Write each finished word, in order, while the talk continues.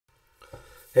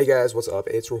Hey guys, what's up?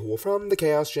 It's Rahul from the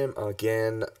Chaos Gym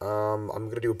again. I'm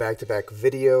gonna do a back-to-back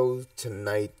video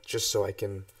tonight just so I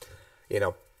can, you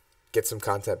know, get some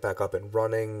content back up and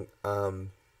running. I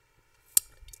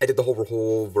did the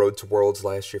whole Road to Worlds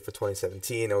last year for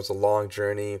 2017. It was a long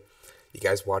journey. You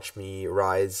guys watched me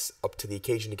rise up to the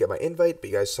occasion to get my invite,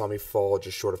 but you guys saw me fall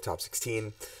just short of top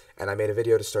 16. And I made a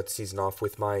video to start the season off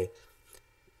with my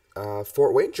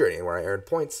Fort Wayne journey where I earned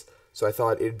points. So I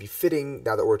thought it'd be fitting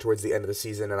now that we're towards the end of the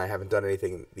season and I haven't done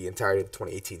anything the entirety of the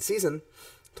 2018 season,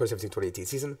 2017-2018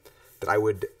 season, that I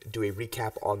would do a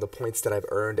recap on the points that I've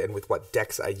earned and with what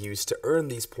decks I used to earn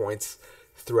these points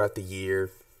throughout the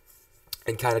year,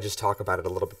 and kind of just talk about it a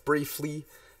little bit briefly.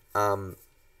 I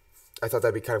thought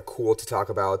that'd be kind of cool to talk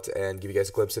about and give you guys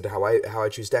a glimpse into how I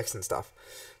choose decks and stuff.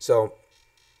 So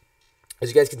as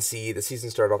you guys can see, the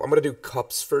season started off. I'm gonna do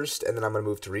cups first, and then I'm gonna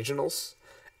move to regionals,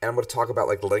 and I'm gonna talk about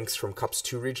like links from cups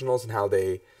to regionals and how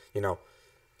they, you know,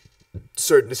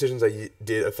 certain decisions I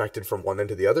did affected from one end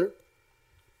to the other.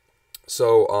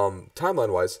 So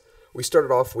timeline wise, we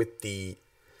started off with the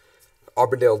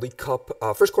Auburndale League Cup.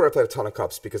 First quarter, I played a ton of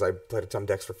cups because I played a ton of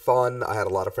decks for fun. I had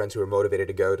a lot of friends who were motivated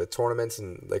to go to tournaments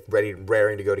and like ready and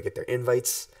raring to go to get their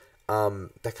invites.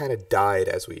 That kind of died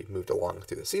as we moved along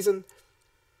through the season.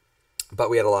 But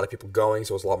we had a lot of people going,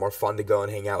 so it was a lot more fun to go and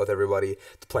hang out with everybody.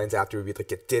 The plans after would be like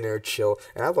get dinner, chill,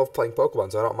 and I love playing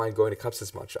Pokemon, so I don't mind going to cups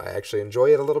as much. I actually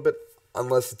enjoy it a little bit,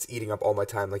 unless it's eating up all my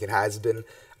time like it has been.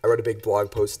 I wrote a big blog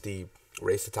post, the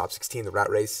race to top 16, the rat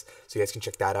race, so you guys can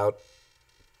check that out.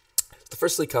 The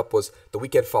first League Cup was the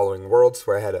weekend following Worlds,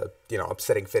 where I had a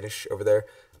upsetting finish over there.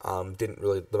 Didn't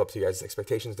really live up to you guys'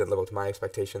 expectations, didn't live up to my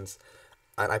expectations.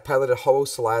 And I piloted Ho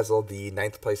Salazzle, the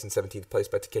 9th place and 17th place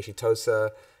by Takeshi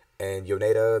Tosa and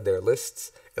Yoneda, their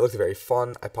lists. It looked very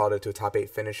fun. I piloted to a top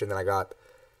 8 finish, and then I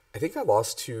think I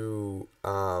lost to,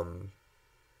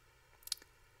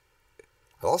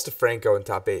 Franco in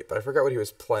top 8, but I forgot what he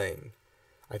was playing.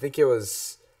 I think it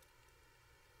was,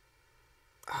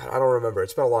 I don't remember.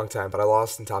 It's been a long time, but I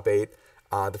lost in top 8.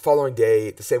 The following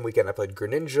day, the same weekend, I played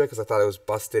Greninja because I thought it was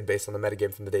busted based on the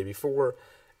metagame from the day before.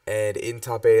 And in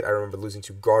top 8, I remember losing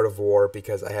to Gardevoir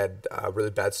because I had a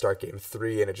really bad start game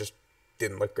 3, and it just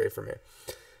didn't look great for me.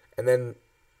 And then,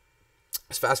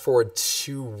 let's fast forward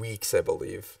 2 weeks, I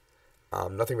believe.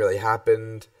 Nothing really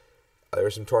happened. There were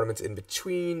some tournaments in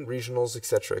between, regionals,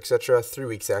 etc., etc. 3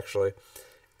 weeks, actually.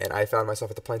 And I found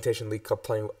myself at the Plantation League Cup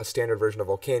playing a standard version of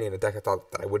Volcanion, a deck I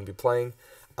thought that I wouldn't be playing.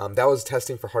 That was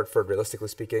testing for Hartford, realistically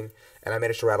speaking, and I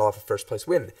managed to rattle off a first place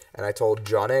win. And I told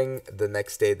John Eng the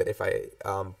next day that if I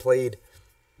played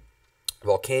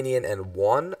Volcanion and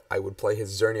won, I would play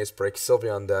his Xerneas Break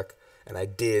Sylveon deck, and I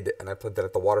did, and I played that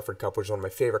at the Waterford Cup, which is one of my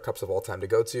favorite cups of all time to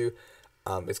go to.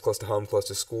 It's close to home, close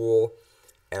to school,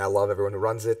 and I love everyone who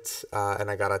runs it.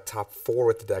 And I got a top 4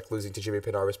 with the deck, losing to Jimmy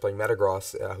Penarvis playing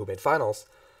Metagross, who made finals.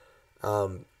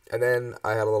 And then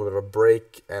I had a little bit of a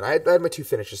break, and I had my 2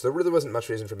 finishes, so there really wasn't much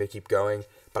reason for me to keep going,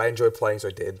 but I enjoyed playing, so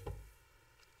I did.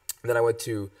 And then I went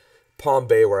to Palm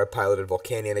Bay, where I piloted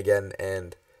Volcanion again,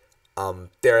 and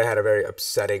there I had a very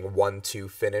upsetting 1-2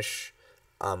 finish,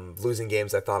 losing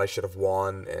games I thought I should have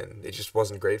won, and it just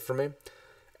wasn't great for me.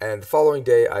 And the following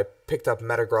day, I picked up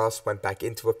Metagross, went back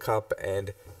into a cup,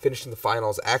 and finished in the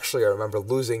finals. Actually, I remember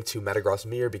losing to Metagross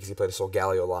Mirror because he played a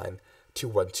Solgaleo line,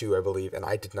 2-1-2, I believe, and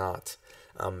I did not.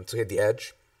 So he had the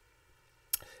edge.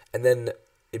 And then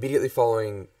immediately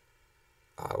following,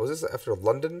 was this after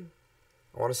London?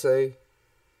 I want to say.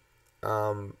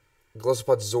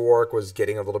 Glossopod Zork was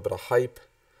getting a little bit of hype,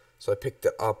 so I picked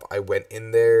it up. I went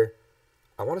in there.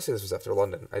 I want to say this was after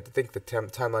London. I think the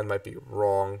timeline might be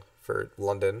wrong for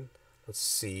London. Let's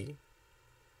see.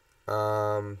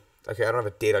 Okay, I don't have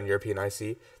a date on European IC.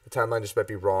 The timeline just might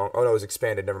be wrong. Oh, no, it was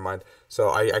expanded. Never mind. So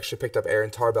I actually picked up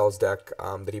Aaron Tarbell's deck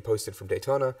that he posted from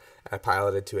Daytona. And I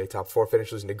piloted to a top 4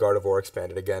 finish, losing to Gardevoir,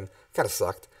 expanded again. Kind of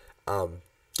sucked.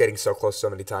 Getting so close so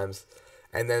many times.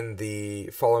 And then the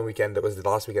following weekend, it was the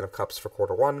last weekend of Cups for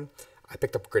quarter 1. I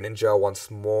picked up Greninja once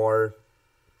more.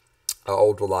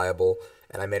 Old Reliable.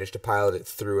 And I managed to pilot it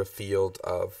through a field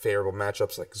of favorable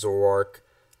matchups like Zoroark,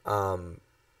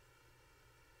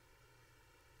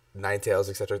 Ninetales,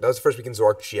 etc. That was the first weekend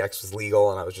Zoroark GX was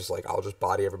legal, and I was just like, I'll just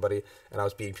body everybody. And I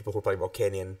was beating people who were playing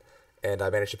Volcanion. And I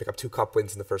managed to pick up 2 cup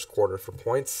wins in the first quarter for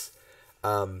points.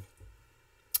 The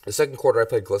second quarter, I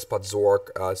played Glisspot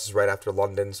Zork. This is right after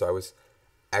London, so I was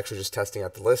actually just testing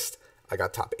out the list. I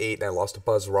got top 8, and I lost to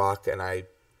Buzzrock, and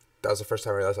that was the first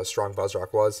time I realized how strong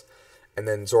Buzzrock was. And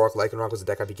then Zoroark Lycanroc was the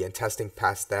deck I began testing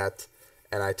past that,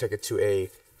 and I took it to a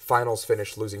finals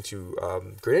finish, losing to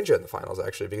Greninja in the finals,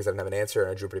 actually, because I didn't have an answer, and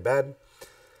I drew pretty bad.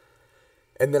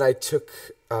 And then I took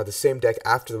the same deck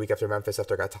after the week after Memphis,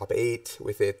 after I got top 8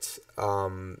 with it,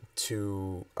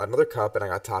 to another cup, and I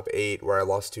got top 8 where I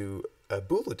lost to a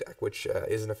Bulu deck, which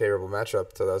isn't a favorable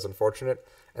matchup, so that was unfortunate.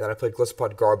 And then I played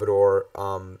Gliscopod Garbodor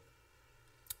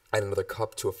and another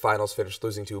cup to a finals finish,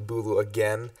 losing to Bulu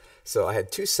again. So I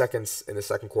had 2 seconds in the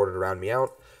second quarter to round me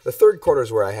out. The third quarter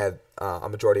is where I had a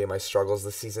majority of my struggles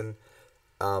this season.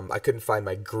 I couldn't find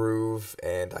my groove,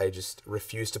 and I just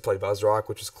refused to play Buzzrock,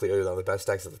 which was clearly one of the best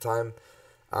decks at the time.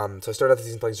 So I started out the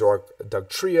season playing Zoroark Doug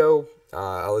Trio,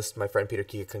 a list my friend Peter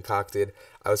Kika concocted.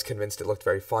 I was convinced it looked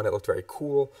very fun, it looked very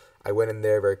cool. I went in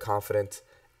there very confident,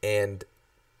 and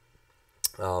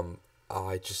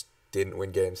I just didn't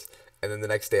win games. And then the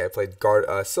next day I played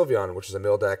Sylveon, which is a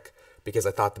mill deck, because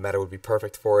I thought the meta would be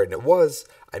perfect for it, and it was.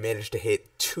 I managed to hit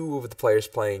 2 of the players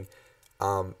playing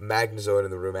Magnezone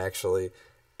in the room, actually,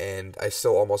 and I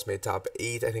still almost made top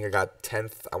 8. I think I got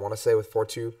 10th, I want to say, with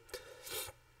 4-2.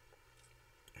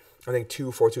 I think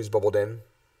 2 4-2s bubbled in,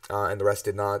 and the rest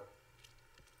did not,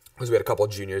 because we had a couple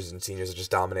of juniors and seniors that just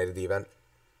dominated the event.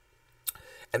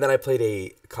 And then I played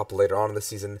a couple later on in the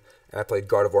season, and I played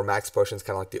Gardevoir Max Potions,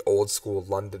 kind of like the old school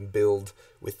London build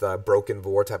with a Broken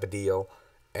Vor type of deal,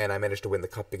 and I managed to win the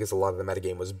cup because a lot of the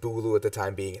metagame was Bulu at the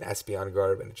time being an Espeon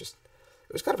Garb, and it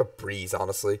was kind of a breeze,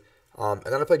 honestly. And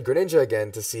then I played Greninja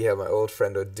again to see how my old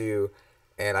friend would do,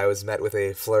 and I was met with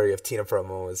a flurry of Tina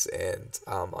promos and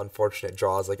unfortunate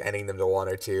draws, like ending them to 1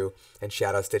 or 2, and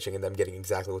Shadow Stitching and them getting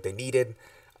exactly what they needed,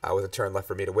 with a turn left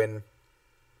for me to win.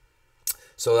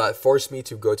 So that forced me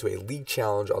to go to a league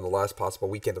challenge on the last possible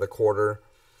weekend of the quarter,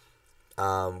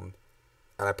 and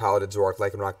I piloted Zoroark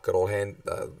Lycanroc, good old hand,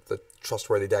 the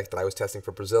trustworthy deck that I was testing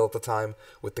for Brazil at the time,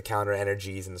 with the counter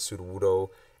energies and the Sudowoodo,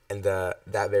 and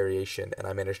that variation, and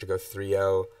I managed to go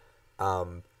 3-0,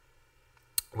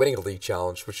 winning a league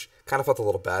challenge, which kind of felt a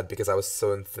little bad because I was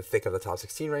so in the thick of the top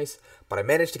 16 race, but I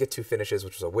managed to get 2 finishes,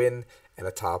 which was a win and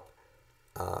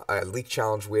a league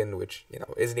challenge win, which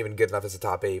isn't even good enough as a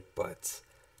top 8, but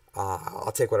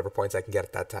I'll take whatever points I can get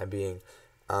at that time being.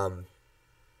 And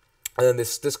then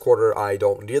this quarter, I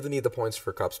don't really need the points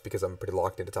for cups because I'm pretty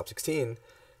locked into top 16,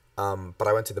 but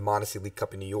I went to the Mondesi League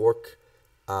Cup in New York,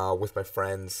 with my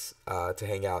friends to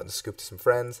hang out and scoop to some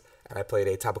friends, and I played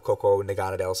a Tapu Koko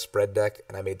Naganadel spread deck,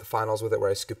 and I made the finals with it where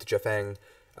I scooped to Jeffang,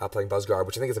 playing Buzzguard,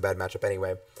 which I think is a bad matchup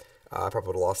anyway. I probably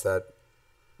would have lost that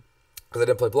because I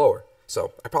didn't play Blower,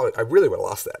 so I really would have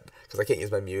lost that because I can't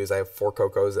use my Muse. I have 4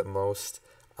 Cocos at most.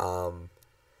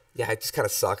 Yeah, it just kind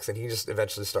of sucks, and he just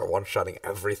eventually start one-shotting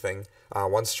everything.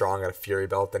 One strong at a Fury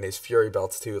Belt, then his Fury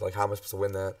Belts too. Like, how am I supposed to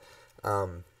win that?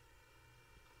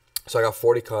 So I got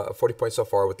 40 points so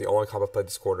far with the only cup I've played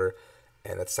this quarter,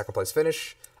 and that's second place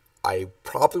finish. I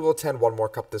probably will attend one more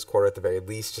cup this quarter at the very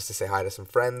least, just to say hi to some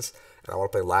friends, and I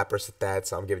want to play Lapras at that,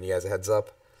 so I'm giving you guys a heads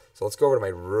up. So let's go over to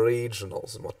my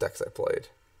regionals and what decks I played.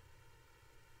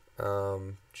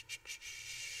 Okay,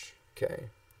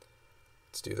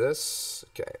 let's do this.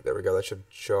 Okay, there we go, that should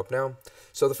show up now.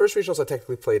 So the first regionals I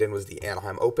technically played in was the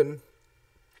Anaheim Open.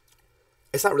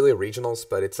 It's not really a regionals,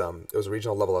 but it was a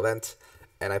regional level event.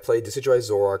 And I played Decidueye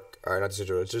Zoroark, or not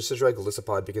Decidueye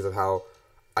Gliscopod, because of how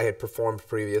I had performed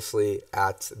previously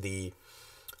at the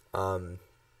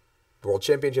World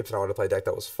Championships, and I wanted to play a deck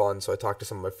that was fun. So I talked to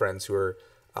some of my friends who were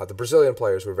the Brazilian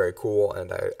players, who were very cool,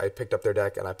 and I picked up their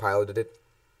deck and I piloted it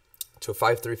to a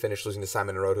 5-3 finish, losing to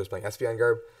Simon and Road, who was playing Espeon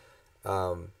Garb.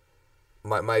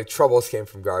 My troubles came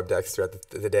from Garb decks throughout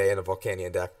the day and a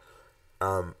Volcanion deck,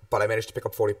 but I managed to pick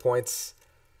up 40 points.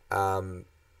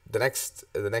 The next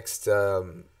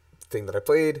thing that I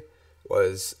played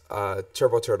was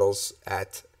Turbo Turtles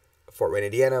at Fort Wayne,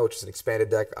 Indiana, which is an expanded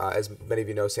deck. As many of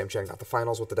you know, Sam Chang got the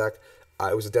finals with the deck.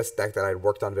 It was a deck that I had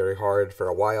worked on very hard for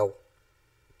a while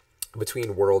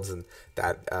between Worlds and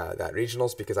that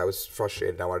regionals, because I was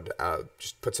frustrated and I wanted to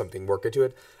just put work into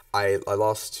it. I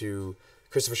lost to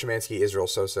Christopher Szymanski, Israel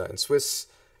Sosa, and Swiss,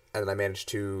 and then I managed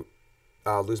to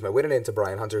lose my win into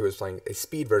Brian Hunter, who was playing a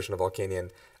speed version of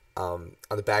Volcanion, on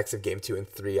the backs of game 2 and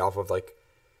 3, off of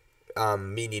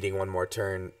me needing one more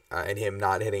turn and him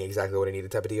not hitting exactly what I needed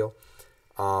type of deal.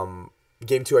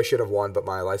 Game 2 I should have won, but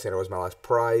my Lysander was my last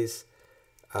prize,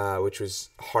 which was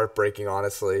heartbreaking,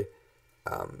 honestly.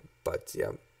 But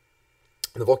yeah,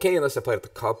 the Volcanion list I played at the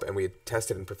Cup, and we had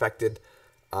tested and perfected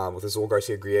with Azul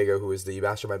Garcia Griego, who was the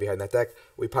mastermind behind that deck.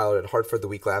 We piloted Hartford the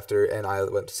week after, and I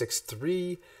went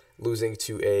 6-3, losing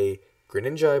to a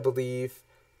Greninja, I believe,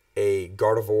 a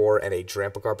Gardevoir, and a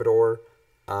Drampa Garbodor.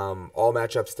 All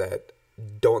matchups that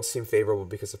don't seem favorable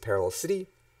because of Parallel City.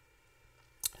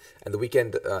 And the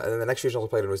weekend, and then the next regional I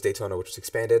played in was Daytona, which was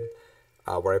expanded,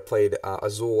 where I played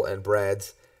Azul and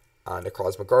Brad's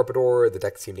Necrozma Garbodor. The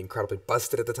deck seemed incredibly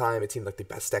busted at the time. It seemed like the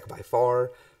best deck by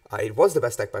far. It was the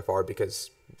best deck by far because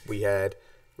we had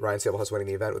Ryan Sablehouse winning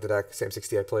the event with the deck, Sam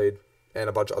 60 I played, and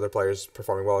a bunch of other players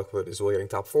performing well, including Azul getting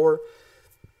top 4.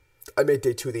 I made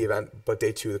day 2 of the event, but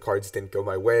day 2 the cards didn't go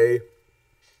my way,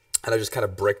 and I just kind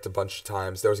of bricked a bunch of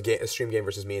times. There was a stream game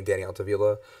versus me and Danny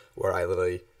Altavilla where I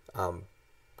literally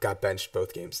got benched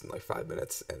both games in like 5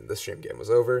 minutes, and the stream game was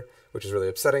over, which is really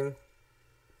upsetting.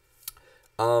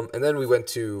 And then we went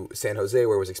to San Jose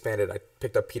where it was expanded. I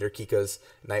picked up Peter Kika's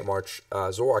Night March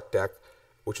Zoroark deck,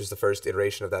 which was the first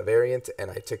iteration of that variant,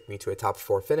 and it took me to a top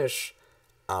 4 finish,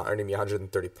 earning me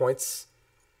 130 points.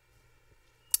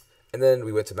 And then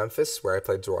we went to Memphis, where I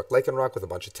played Zoroark Lycanroc with a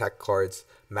bunch of tech cards,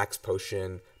 Max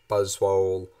Potion,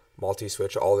 Buzzwole,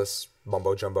 Multi-Switch, all this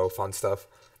mumbo-jumbo fun stuff.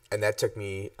 And that took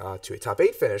me to a top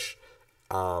 8 finish,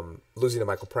 losing to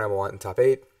Michael Pramawant in top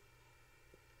 8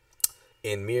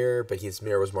 in Mirror, but his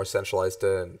Mirror was more centralized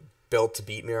and built to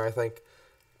beat Mirror, I think.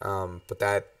 But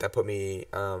that put me,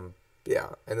 yeah.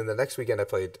 And then the next weekend I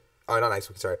played, oh, not next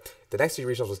week, sorry. The next 2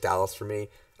 regionals was Dallas for me,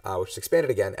 which was expanded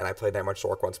again, and I played Night March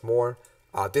Zoroark once more.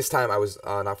 This time I was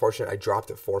not fortunate. I dropped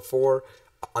at 4-4.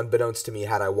 Unbeknownst to me,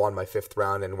 had I won my 5th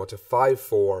round and went to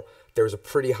 5-4, there was a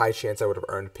pretty high chance I would have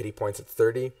earned pity points at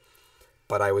 30.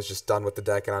 But I was just done with the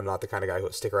deck, and I'm not the kind of guy who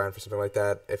will stick around for something like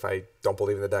that. If I don't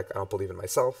believe in the deck, I don't believe in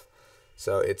myself.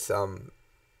 So it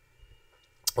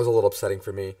was a little upsetting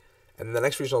for me. And then the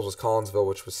next regionals was Collinsville,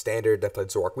 which was standard. I played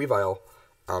Zoroark Weavile,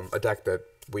 a deck that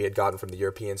we had gotten from the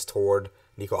Europeans, Tord,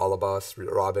 Nico Alabas,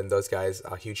 Robin, those guys.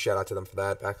 A huge shout out to them for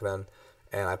that back then.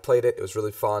 And I played it. It was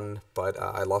really fun, but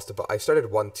I lost I started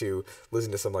 1-2,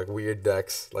 losing to some like weird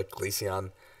decks like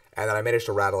Glaceon, and then I managed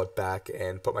to rattle it back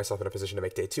and put myself in a position to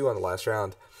make day 2 on the last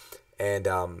round. And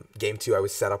game 2, I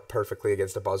was set up perfectly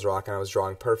against a Buzzrock, and I was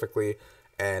drawing perfectly,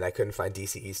 and I couldn't find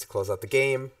DCEs to close out the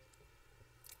game.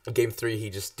 Game 3, he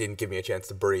just didn't give me a chance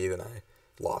to breathe, and I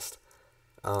lost.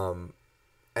 And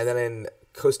then in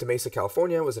Costa Mesa,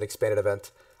 California, was an expanded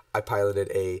event. I piloted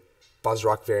a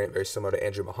Buzzrock variant very similar to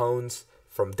Andrew Mahone's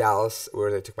from Dallas, where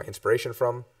they took my inspiration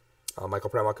from. Michael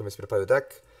Pramawant convinced me to play the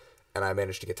deck, and I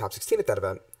managed to get top 16 at that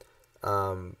event,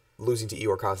 losing to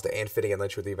Eeyore Costa and Finnegan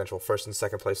Lynch with the eventual 1st and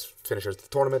 2nd place finishers of the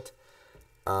tournament.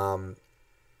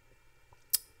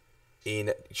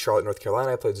 In Charlotte, North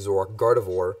Carolina, I played Zoroark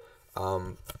Gardevoir,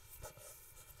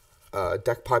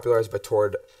 deck popularized by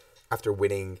Tord after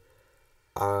winning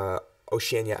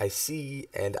Oceania IC,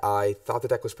 and I thought the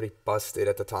deck was pretty busted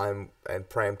at the time, and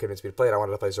Pram convinced me to play it. I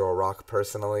wanted to play Zoroark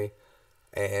personally,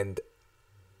 and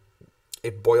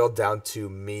it boiled down to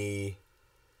me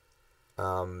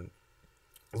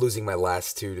losing my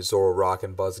last 2 to Zoroark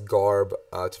and Buzz Garb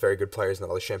to very good players, not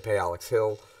only Champagne, Alex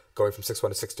Hill. Going from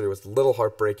 6-1 to 6-3 was a little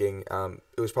heartbreaking.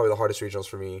 It was probably the hardest regionals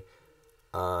for me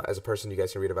as a person. You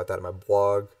guys can read about that in my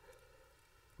blog,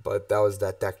 but that was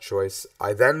that deck choice.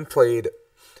 I then played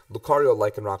Lucario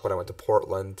Lycanroc when I went to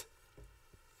Portland.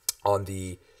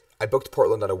 I booked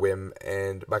Portland on a whim,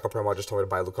 and Michael Pramawant just told me to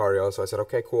buy Lucario, so I said,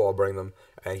 okay, cool, I'll bring them.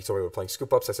 And he told me we were playing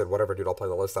Scoop Ups. I said, whatever, dude, I'll play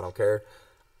the list, I don't care.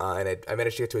 And I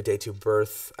managed to get to a day 2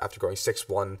 berth after going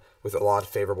 6-1 with a lot of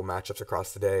favorable matchups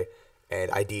across the day,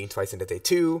 and IDing twice into day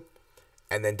 2.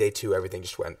 And then day 2, everything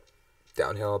just went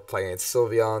downhill, playing against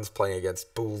Sylveons, playing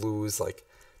against Boolus. Like,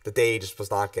 the day just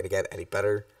was not going to get any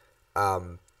better.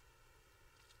 And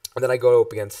then I go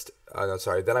up against,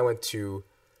 then I went to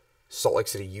Salt Lake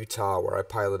City, Utah, where I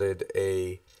piloted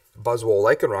a Buzzwole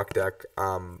Lycanroc deck.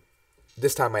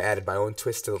 This time I added my own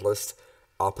twist to the list,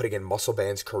 putting in Muscle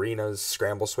Bands, Karinas,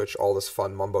 Scramble Switch, all this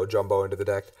fun mumbo-jumbo into the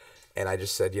deck. And I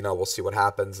just said, we'll see what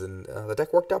happens. And the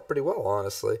deck worked out pretty well,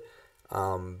 honestly.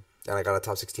 And I got a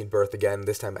top 16 berth again,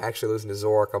 this time actually losing to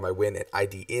Zoroark on my win at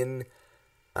ID In.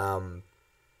 And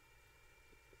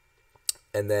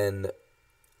then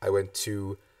I went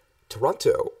to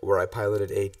Toronto, where I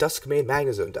piloted a Duskmane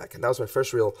Magnezone deck, and that was my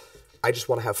first real I just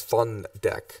want to have fun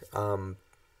deck.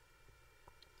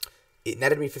 It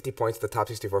netted me 50 points at the top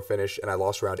 64 finish, and I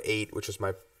lost round 8, which was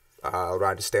my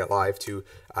round to stay alive to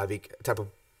type of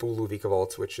Bulu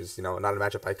Vikavolt, which is, not a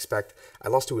matchup I expect. I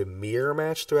lost to a mirror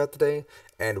match throughout the day,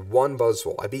 and 1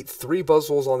 Buzzwole. I beat 3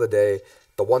 Buzzwoles on the day.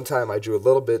 The one time I drew a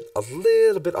little bit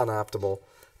unoptimal,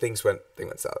 things went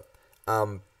south.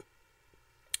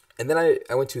 And then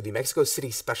I went to the Mexico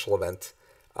City special event,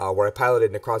 where I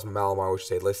piloted Necrozma Malamar, which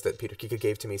is a list that Peter Kika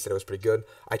gave to me, said it was pretty good.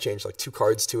 I changed like 2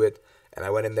 cards to it, and I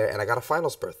went in there, and I got a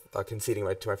finals berth, conceding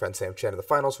to my friend Sam Chen in the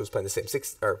finals, who was playing the same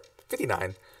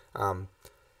 59.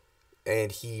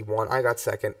 And he won. I got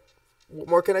second. What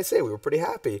more can I say? We were pretty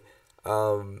happy.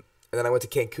 And then I went to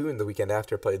Cancun the weekend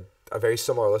after, played a very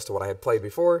similar list to what I had played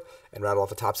before and rattle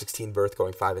off a top 16 berth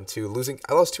going 5-2, losing.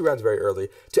 I lost 2 rounds very early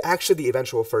to actually the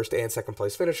eventual first and second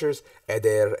place finishers,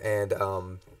 Eder and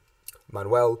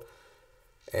Manuel,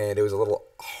 and it was a little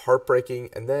heartbreaking.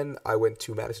 And then I went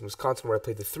to Madison, Wisconsin, where I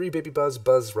played the 3 Baby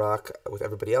Buzz Rock with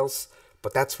everybody else.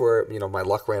 But that's where, my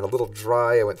luck ran a little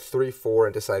dry. I went 3-4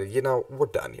 and decided, we're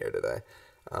done here today.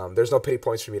 There's no pity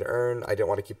points for me to earn. I didn't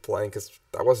want to keep playing because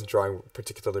I wasn't drawing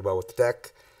particularly well with the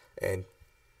deck. And,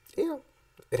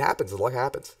 it happens. The luck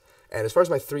happens. And as far as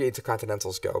my 3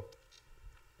 Intercontinentals go,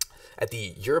 at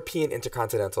the European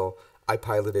Intercontinental, I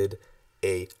piloted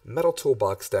a Metal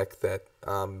Toolbox deck that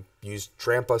used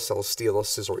Drampa, Celesteela,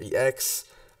 Scizor EX,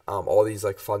 all these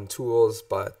fun tools,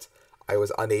 but I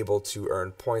was unable to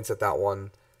earn points at that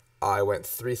one. I went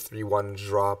 3-3-1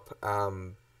 drop.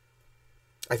 I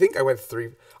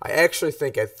actually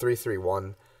think at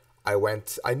 3-3-1,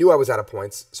 I knew I was out of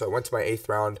points, so I went to my 8th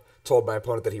round, told my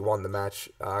opponent that he won the match,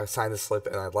 signed the slip,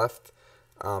 and I left.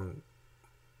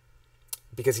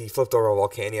 Because he flipped over a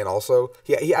Volcanion also.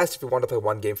 He asked if he wanted to play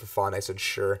one game for fun. I said,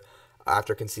 sure.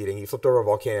 After conceding, he flipped over a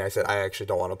Volcanion. I said, I actually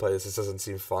don't want to play this. This doesn't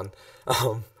seem fun.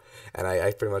 And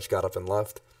I pretty much got up and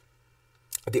left.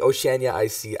 The Oceania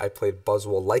IC, I played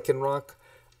Buzzwole Lycanroc.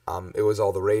 It was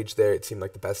all the rage there. It seemed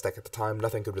like the best deck at the time.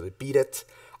 Nothing could really beat it.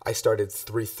 I started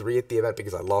 3-3 at the event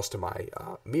because I lost to my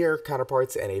mirror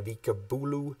counterparts and a Vika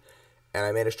Bulu. And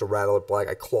I managed to rattle it black.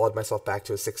 I clawed myself back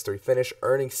to a 6-3 finish,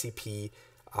 earning CP,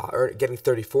 getting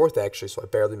 34th actually, so I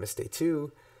barely missed day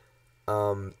 2.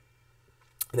 And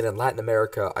then in Latin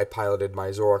America, I piloted my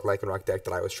Zoroark Lycanroc deck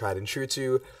that I was tried and true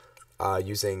to,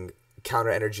 using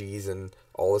counter energies and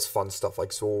all this fun stuff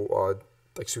like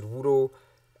Sudowoodo,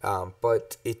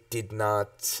 but it did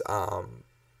not.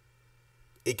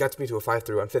 It got me to a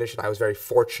 5-3-1 finish, and I was very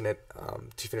fortunate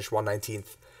to finish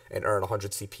 119th and earn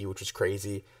 100 CP, which was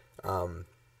crazy.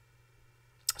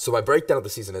 So my breakdown of the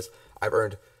season is I've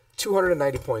earned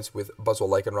 290 points with Buzzwole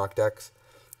Lycanroc decks,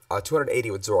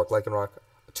 280 with Zoroark Lycanroc,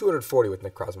 240 with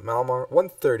Necrozma Malamar,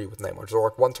 130 with Nightmare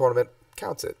Zoroark, one tournament,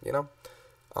 counts it,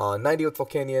 90 with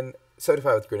Volcanion,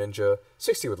 75 with Greninja,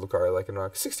 60 with Lucario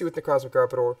Lycanroc, 60 with Necrozma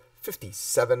Gardevoir,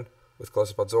 57 with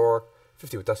Close-Up on Zoroark,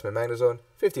 50 with Dustman Magnezone,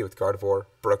 50 with Gardevoir,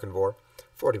 Broken Vor,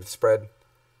 40 with Spread,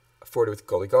 40 with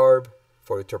Gully Garb,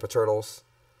 40 with Turbo Turtles,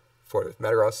 40 with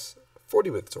Metagross, 40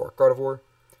 with Zoroark Gardevoir,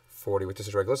 40 with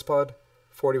Decidueye Gliscod,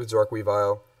 40 with Zoroark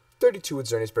Weavile, 32 with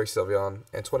Xerneas Break Sylveon,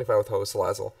 and 25 with Ho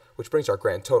Salazzle, which brings our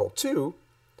grand total to,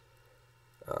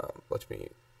 let me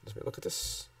look at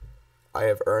this. I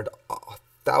have earned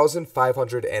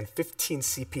 1,515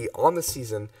 CP on the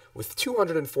season, with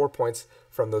 204 points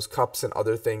from those cups and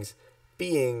other things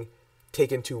being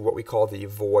taken to what we call the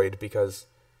void, because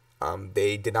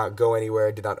they did not go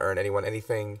anywhere, did not earn anyone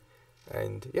anything,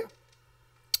 and yeah.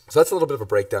 So that's a little bit of a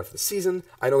breakdown for the season.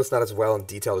 I know it's not as well and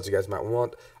detailed as you guys might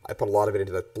want. I put a lot of it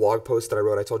into that blog post that I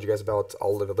wrote I told you guys about.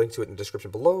 I'll leave a link to it in the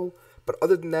description below. But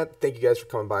other than that, thank you guys for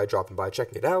coming by, dropping by,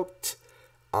 checking it out.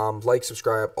 Like,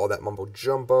 subscribe, all that mumbo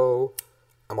jumbo.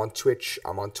 I'm on Twitch.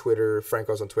 I'm on Twitter.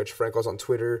 Franco's on Twitch. Franco's on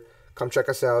Twitter. Come check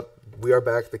us out. We are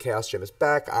back. The Chaos Gym is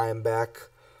back. I am back.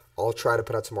 I'll try to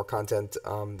put out some more content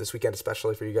this weekend,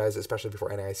 especially for you guys, especially before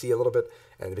NIC a little bit.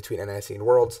 And between NIC and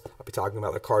Worlds, I'll be talking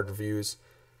about the card reviews,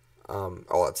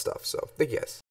 all that stuff. So thank you guys.